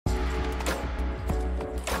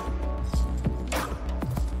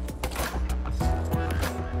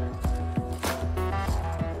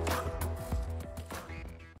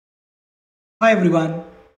Hi everyone,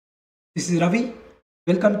 this is Ravi.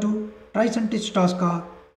 Welcome to TRICENTIS Tosca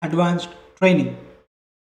Advanced Training.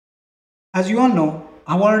 As you all know,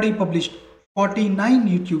 I've already published 49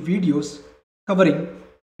 YouTube videos covering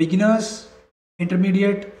beginners,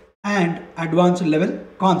 intermediate and advanced level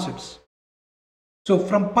concepts. So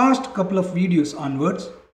from past couple of videos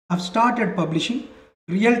onwards, I've started publishing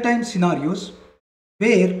real-time scenarios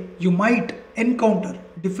where you might encounter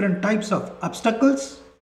different types of obstacles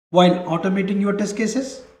while automating your test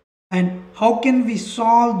cases, and how can we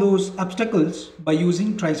solve those obstacles by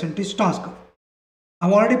using TRICENTIS Tosca.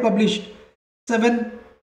 I've already published 7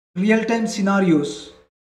 real-time scenarios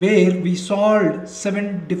where we solved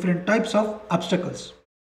 7 different types of obstacles,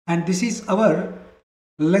 and this is our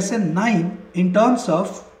lesson 9 in terms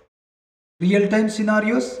of real-time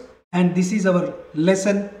scenarios, and this is our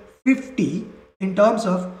lesson 50 in terms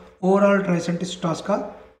of overall TRICENTIS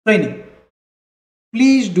Tosca training.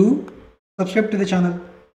 Please do subscribe to the channel,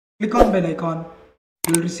 click on bell icon,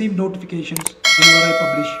 you will receive notifications whenever I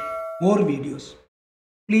publish more videos.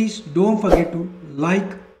 Please don't forget to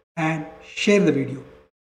like and share the video.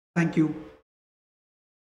 Thank you.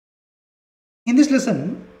 In this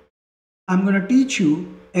lesson, I'm going to teach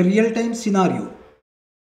you a real-time scenario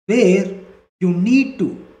where you need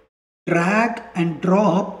to drag and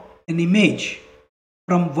drop an image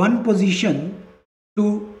from one position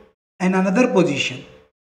to another position.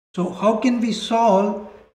 So how can we solve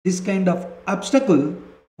this kind of obstacle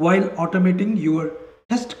while automating your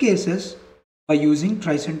test cases by using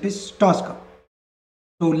TRICENTIS Tosca?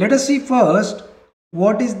 So let us see first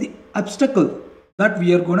what is the obstacle that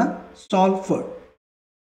we are gonna solve for.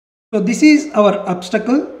 So this is our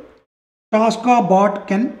obstacle, Tosca bot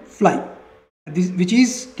can fly, which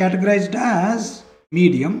is categorized as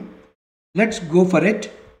medium. Let's go for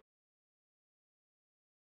it.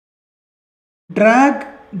 Drag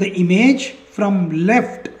the image from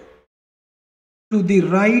left to the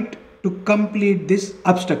right to complete this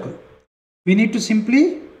obstacle. We need to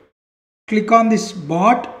simply click on this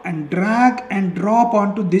bot and drag and drop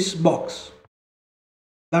onto this box.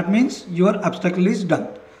 That means your obstacle is done.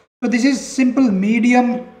 So this is simple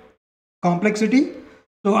medium complexity.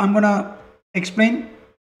 So I'm gonna explain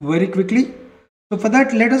very quickly. So for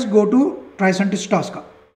that, let us go to TRICENTIS Tosca.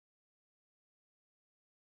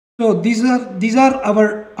 So these are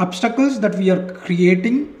our obstacles that we are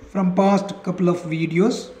creating from past couple of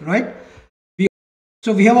videos, right?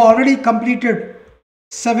 So we have already completed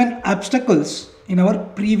 7 obstacles in our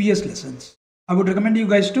previous lessons. I would recommend you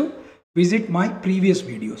guys to visit my previous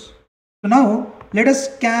videos. So now let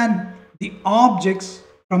us scan the objects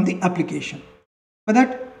from the application. For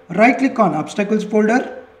that, right click on obstacles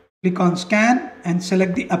folder, click on scan and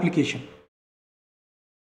select the application.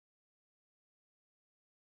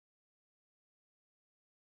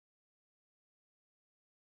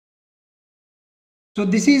 So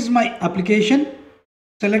this is my application.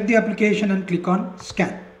 Select the application and click on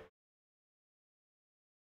scan.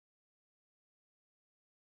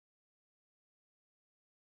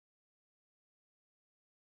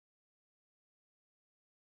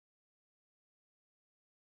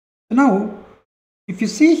 So now if you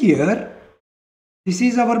see here, this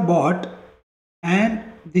is our bot and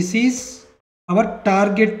this is our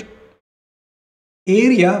target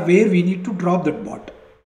area where we need to drop that bot.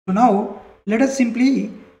 So now let us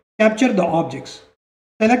simply capture the objects.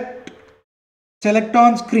 Select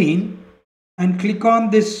on screen and click on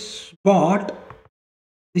this bot.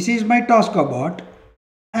 This is my Tosca bot,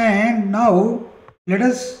 and now let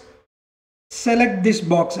us select this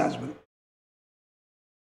box as well,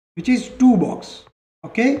 which is 2 box,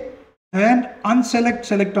 okay, and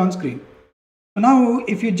select on screen. So now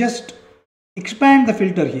if you just expand the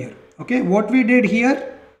filter here, okay, what we did here,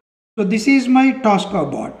 so this is my Tosca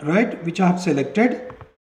bot, right, which I have selected.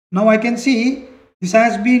 Now I can see this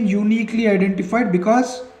has been uniquely identified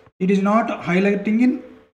because it is not highlighting in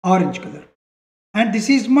orange color, and this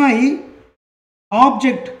is my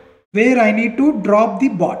object where I need to drop the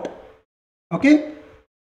bot, okay.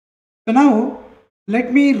 So now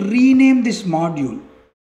let me rename this module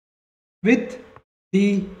with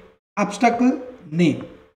the obstacle name.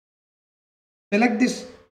 Select this,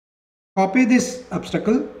 copy this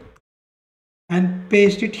obstacle and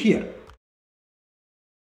paste it here,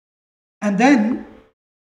 and then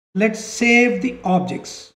let's save the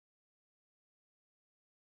objects.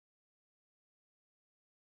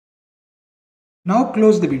 Now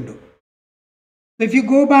close the window. So if you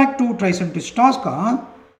go back to TRICENTIS Tosca,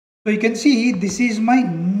 so you can see this is my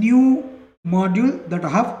new module that I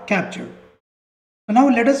have captured. So now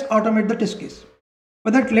let us automate the test case.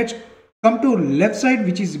 For that, let's come to left side,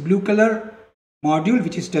 which is blue color module,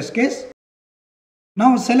 which is test case.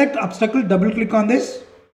 Now select obstacle, double click on this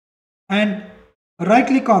and right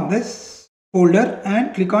click on this folder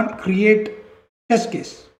and click on create test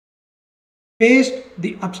case. Paste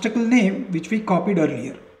the obstacle name which we copied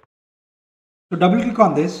earlier. So double click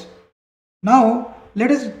on this. Now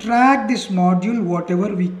let us drag this module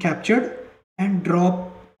whatever we captured and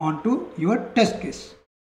drop onto your test case.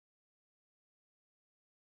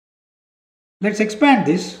 Let's expand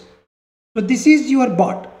this. So this is your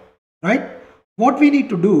bot, right? What we need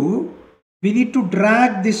to do, we need to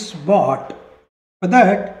drag this bot. For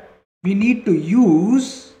that, we need to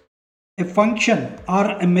use a function or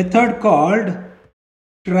a method called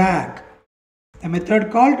drag. A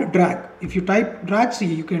method called drag. If you type drag, see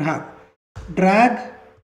you can have drag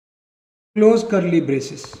close curly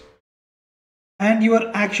braces. And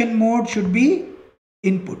your action mode should be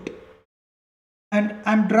input. And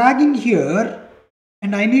I'm dragging here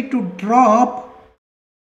and I need to drop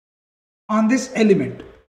on this element.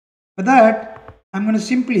 For that, I'm going to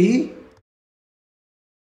simply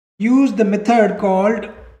use the method called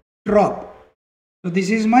drop. So this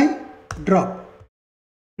is my drop,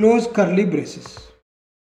 close curly braces.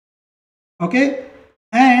 Okay,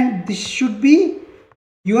 and this should be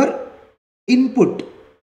your input.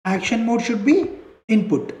 Action mode should be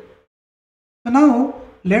input. So now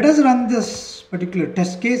let us run this particular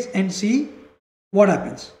test case and see what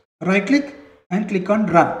happens. Right click and click on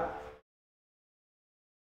run.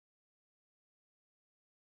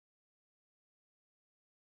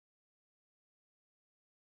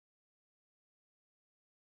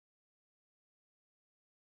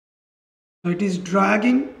 So it is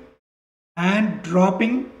dragging and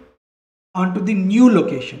dropping onto the new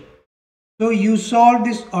location. So you solve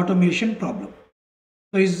this automation problem.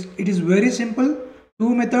 So it is very simple.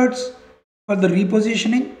 Two methods for the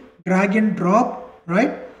repositioning, drag and drop,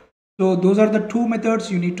 right? So those are the two methods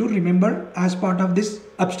you need to remember as part of this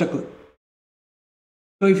obstacle.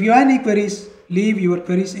 So if you have any queries, leave your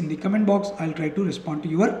queries in the comment box. I'll try to respond to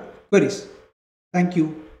your queries. Thank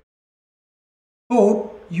you.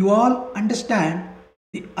 Hope you all understand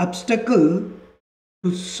the obstacle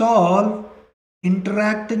to solve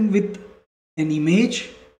interacting with an image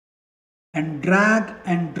and drag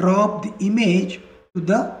and drop the image to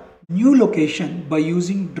the new location by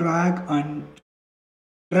using drag and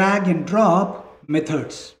drop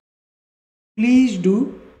methods. Please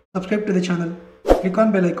do subscribe to the channel, click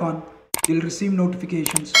on bell icon. You'll receive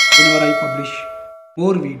notifications whenever I publish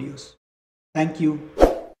more videos. Thank you.